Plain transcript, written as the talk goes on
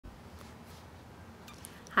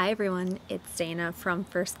Hi everyone, it's Dana from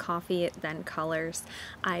First Coffee, Then Colors.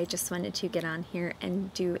 I just wanted to get on here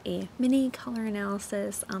and do a mini color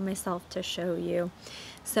analysis on myself to show you.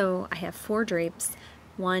 So I have 4 drapes,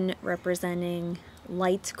 one representing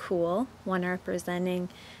light cool, one representing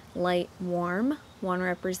light warm, one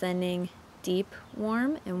representing deep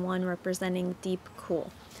warm, and one representing deep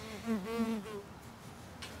cool.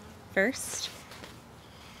 First,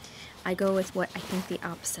 I go with what I think the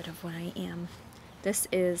opposite of what I am. This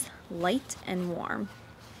is light and warm,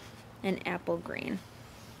 and apple green.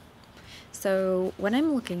 So what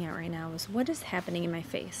I'm looking at right now is what is happening in my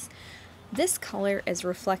face. This color is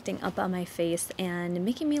reflecting up on my face and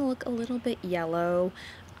making me look a little bit yellow.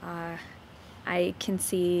 I can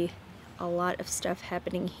see a lot of stuff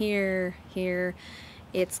happening here.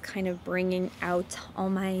 It's kind of bringing out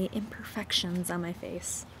all my imperfections on my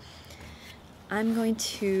face. I'm going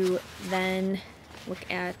to then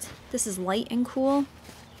look at, this is light and cool.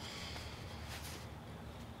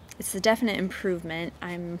 It's a definite improvement.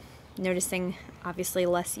 I'm noticing obviously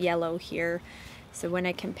less yellow here. So when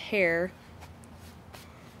I compare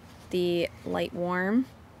the light warm,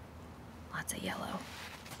 lots of yellow,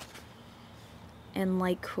 and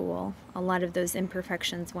light cool, a lot of those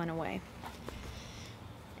imperfections went away.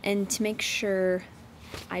 And to make sure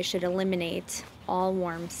I should eliminate all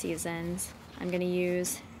warm seasons, I'm going to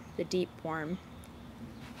use the deep warm.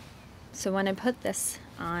 So when I put this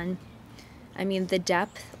on, I mean, the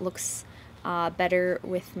depth looks better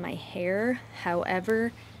with my hair.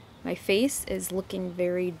 However, my face is looking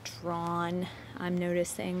very drawn. I'm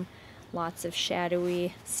noticing lots of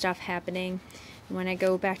shadowy stuff happening. And when I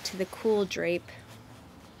go back to the cool drape,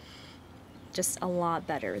 just a lot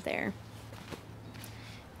better there.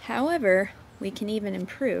 However, we can even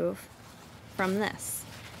improve from this.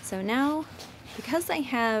 So now, because I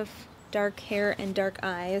have dark hair and dark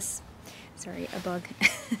eyes, sorry, a bug,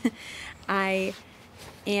 I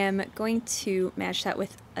am going to match that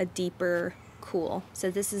with a deeper cool. So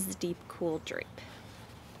this is the deep cool drape.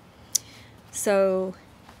 So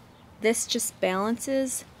this just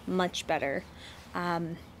balances much better.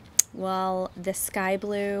 While the sky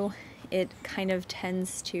blue, it kind of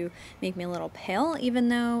tends to make me a little pale, even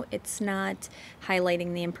though it's not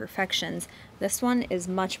highlighting the imperfections. This one is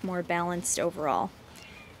much more balanced overall.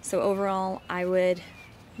 So overall,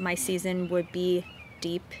 my season would be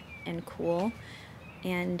deep and cool,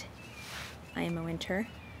 and I am a winter.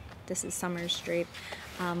 This is summer's drape,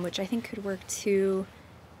 which I think could work too,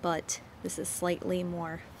 but this is slightly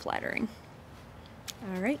more flattering.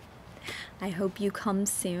 Alright, I hope you come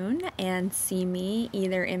soon and see me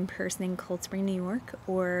either in person in Cold Spring, New York,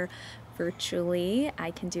 or virtually. I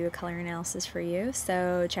can do a color analysis for you,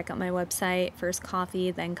 so check out my website,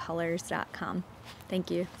 firstcoffeethencolors.com. Thank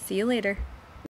you. See you later.